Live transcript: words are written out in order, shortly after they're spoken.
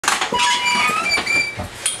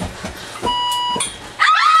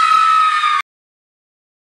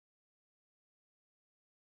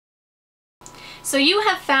So you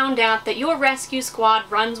have found out that your rescue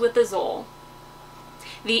squad runs with the Zoll,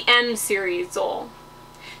 the M series Zoll.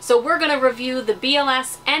 So we're going to review the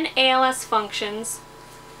BLS and ALS functions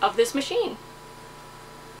of this machine.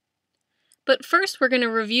 But first we're going to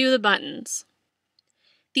review the buttons.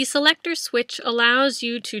 The selector switch allows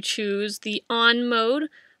you to choose the on mode,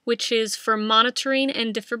 which is for monitoring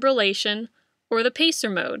and defibrillation, or the pacer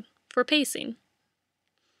mode for pacing.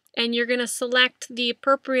 And you're going to select the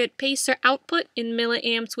appropriate pacer output in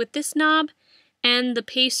milliamps with this knob and the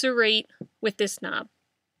pacer rate with this knob.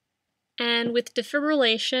 And with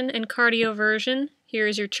defibrillation and cardioversion,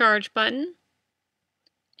 here's your charge button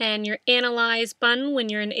and your analyze button when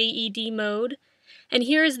you're in AED mode. And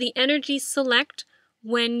here is the energy select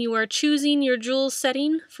when you are choosing your Joule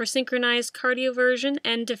setting for synchronized cardioversion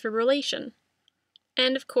and defibrillation.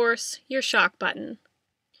 And of course, your shock button.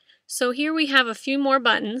 So here we have a few more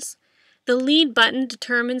buttons. The lead button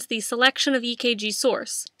determines the selection of EKG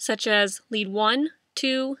source, such as lead 1,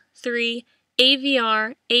 2, 3,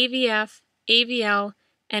 AVR, AVF, AVL,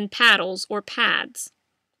 and paddles or pads.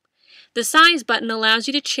 The size button allows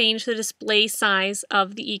you to change the display size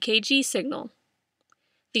of the EKG signal.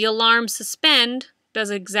 The alarm suspend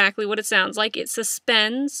does exactly what it sounds like. It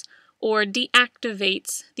suspends or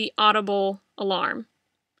deactivates the audible alarm.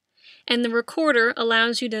 And the recorder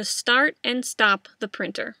allows you to start and stop the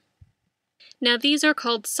printer. Now these are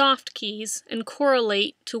called soft keys and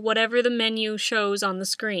correlate to whatever the menu shows on the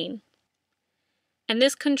screen. And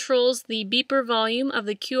this controls the beeper volume of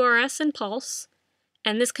the QRS and pulse,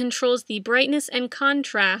 and this controls the brightness and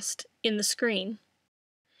contrast in the screen.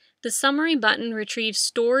 The summary button retrieves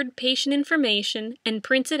stored patient information and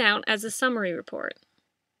prints it out as a summary report.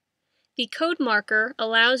 The code marker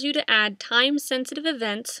allows you to add time-sensitive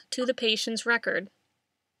events to the patient's record.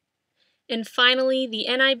 And finally, the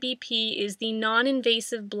NiBP is the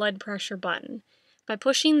non-invasive blood pressure button. By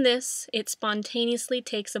pushing this, it spontaneously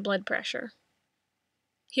takes a blood pressure.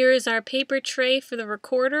 Here is our paper tray for the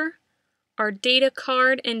recorder, our data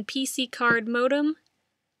card and PC card modem,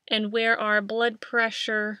 and where our blood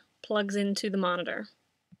pressure plugs into the monitor.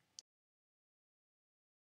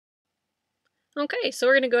 Okay, so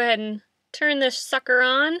we're going to go ahead and turn this sucker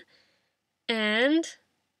on, and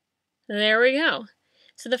there we go.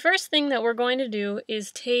 So the first thing that we're going to do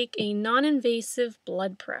is take a non-invasive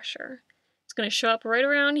blood pressure. It's going to show up right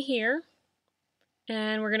around here,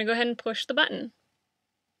 and we're going to go ahead and push the button.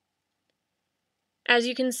 As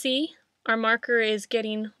you can see, our marker is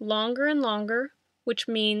getting longer and longer, which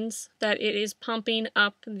means that it is pumping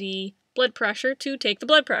up the blood pressure to take the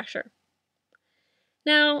blood pressure.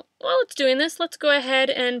 Now, while it's doing this, let's go ahead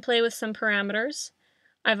and play with some parameters.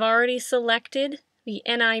 I've already selected the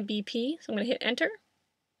NiBP, so I'm going to hit enter.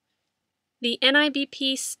 The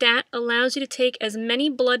NiBP stat allows you to take as many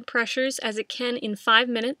blood pressures as it can in 5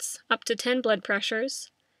 minutes, up to 10 blood pressures.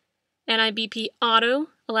 NiBP auto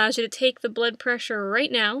allows you to take the blood pressure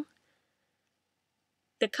right now.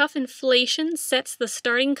 The cuff inflation sets the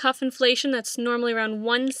starting cuff inflation that's normally around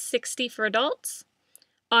 160 for adults.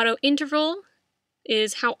 Auto interval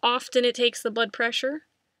is how often it takes the blood pressure,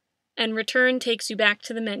 and return takes you back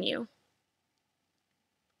to the menu.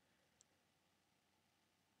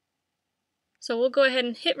 So we'll go ahead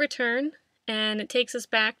and hit return, and it takes us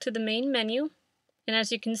back to the main menu. And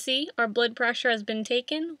as you can see, our blood pressure has been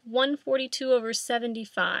taken,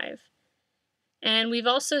 142/75. And we've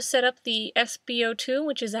also set up the SpO2,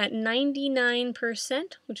 which is at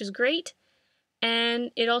 99%, which is great.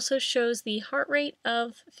 And it also shows the heart rate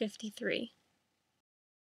of 53.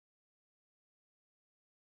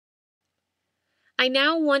 I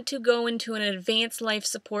now want to go into an advanced life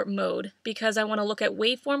support mode because I want to look at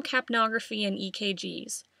waveform capnography and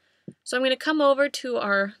EKGs. So I'm going to come over to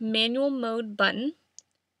our manual mode button,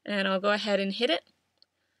 and I'll go ahead and hit it.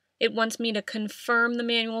 It wants me to confirm the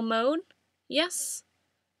manual mode. Yes.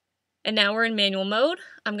 And now we're in manual mode.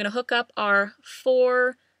 I'm going to hook up our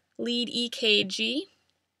 4-lead EKG.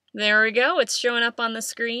 There we go. It's showing up on the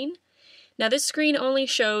screen. Now this screen only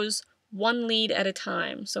shows one lead at a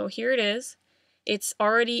time. So here it is. It's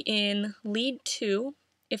already in lead 2.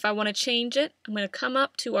 If I want to change it, I'm going to come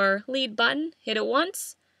up to our lead button, hit it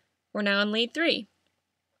once. We're now in lead 3.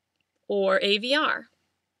 Or AVR.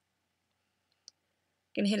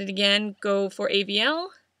 Going to hit it again, go for AVL.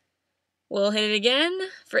 We'll hit it again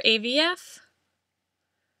for AVF.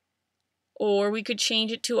 Or we could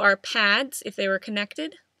change it to our pads if they were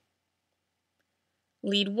connected.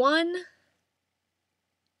 Lead 1.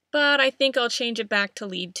 But I think I'll change it back to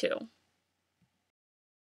lead 2.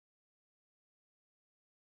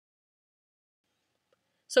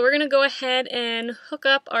 So we're going to go ahead and hook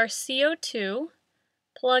up our CO2,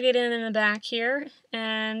 plug it in the back here,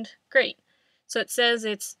 and great. So it says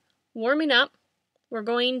it's warming up. We're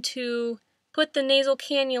going to put the nasal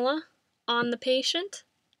cannula on the patient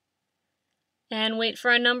and wait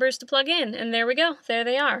for our numbers to plug in. And there we go. There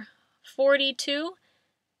they are. 42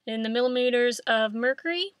 in the millimeters of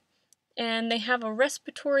mercury, and they have a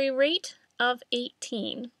respiratory rate of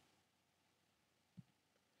 18.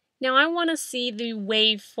 Now I want to see the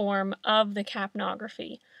waveform of the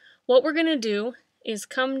capnography. What we're going to do is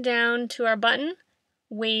come down to our button,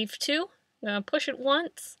 wave 2. I'm going to push it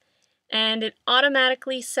once, and it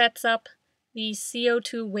automatically sets up the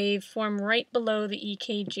CO2 waveform right below the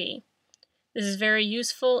EKG. This is very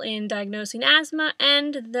useful in diagnosing asthma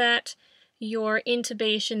and that your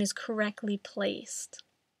intubation is correctly placed.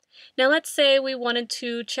 Now let's say we wanted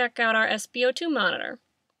to check out our SpO2 monitor.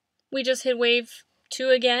 We just hit wave 2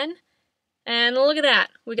 again, and look at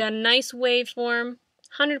that. We got a nice waveform,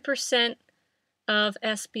 100% of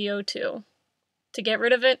SpO2. To get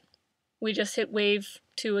rid of it, we just hit wave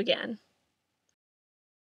 2 again.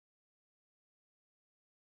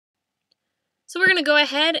 So we're going to go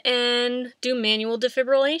ahead and do manual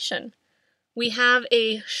defibrillation. We have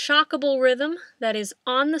a shockable rhythm that is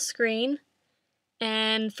on the screen,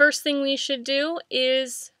 and first thing we should do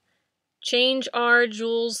is change our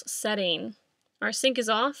joules setting. Our sync is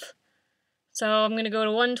off, so I'm going to go to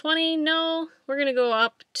 120. No, we're going to go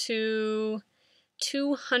up to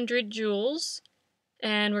 200 joules,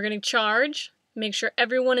 and we're going to charge, make sure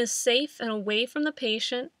everyone is safe and away from the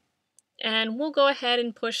patient, and we'll go ahead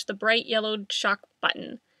and push the bright yellow shock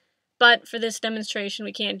button. But for this demonstration,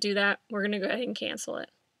 we can't do that. We're going to go ahead and cancel it.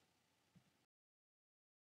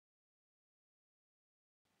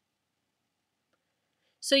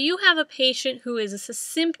 So you have a patient who is a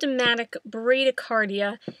symptomatic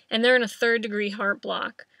bradycardia, and they're in a 3rd degree heart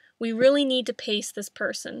block. We really need to pace this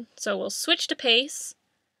person. So we'll switch to pace,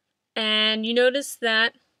 and you notice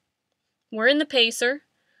that we're in the pacer.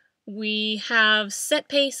 We have set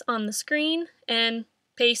pace on the screen, and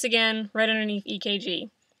pace again right underneath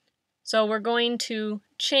EKG. So we're going to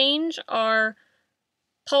change our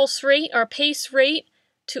pulse rate, our pace rate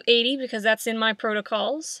to 80 because that's in my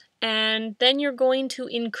protocols, and then you're going to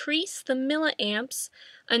increase the milliamps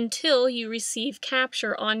until you receive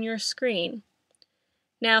capture on your screen.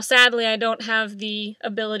 Now sadly I don't have the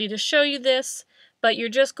ability to show you this, but you're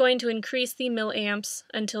just going to increase the milliamps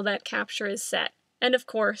until that capture is set, and of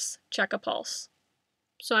course check a pulse.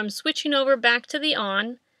 So I'm switching over back to the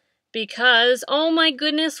on, because, oh my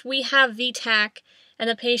goodness, we have VTAC and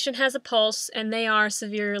the patient has a pulse and they are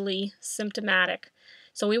severely symptomatic.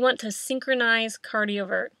 So we want to synchronize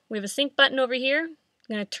cardiovert. We have a sync button over here. I'm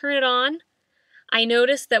going to turn it on. I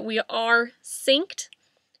notice that we are synced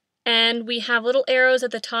and we have little arrows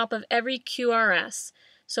at the top of every QRS.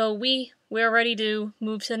 So we're ready to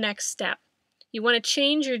move to the next step. You want to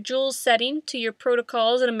change your joules setting to your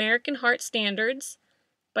protocols and American Heart Standards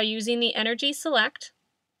by using the Energy Select.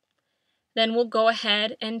 Then we'll go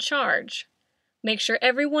ahead and charge. Make sure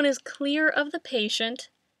everyone is clear of the patient,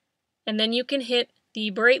 and then you can hit the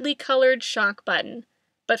brightly colored shock button.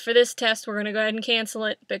 But for this test, we're going to go ahead and cancel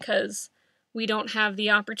it because we don't have the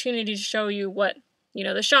opportunity to show you what,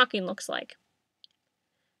 the shocking looks like.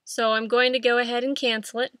 So I'm going to go ahead and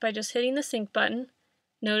cancel it by just hitting the sync button.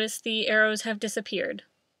 Notice the arrows have disappeared.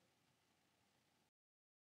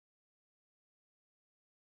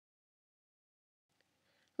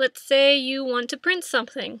 Let's say you want to print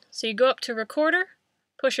something. So you go up to Recorder,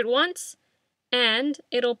 push it once, and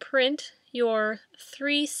it'll print your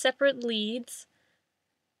 3 separate leads.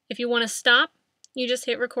 If you want to stop, you just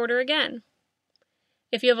hit Recorder again.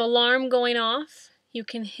 If you have alarm going off, you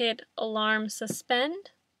can hit Alarm Suspend.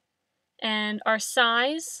 And our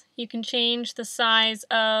size, you can change the size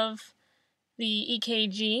of the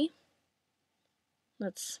EKG.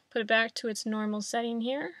 Let's put it back to its normal setting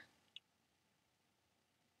here.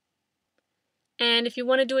 And if you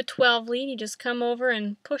want to do a 12 lead, you just come over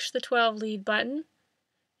and push the 12 lead button.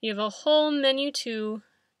 You have a whole menu to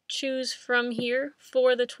choose from here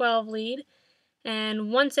for the 12 lead.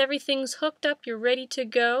 And once everything's hooked up, you're ready to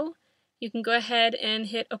go, you can go ahead and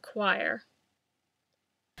hit Acquire.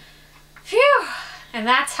 Phew! And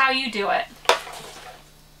that's how you do it.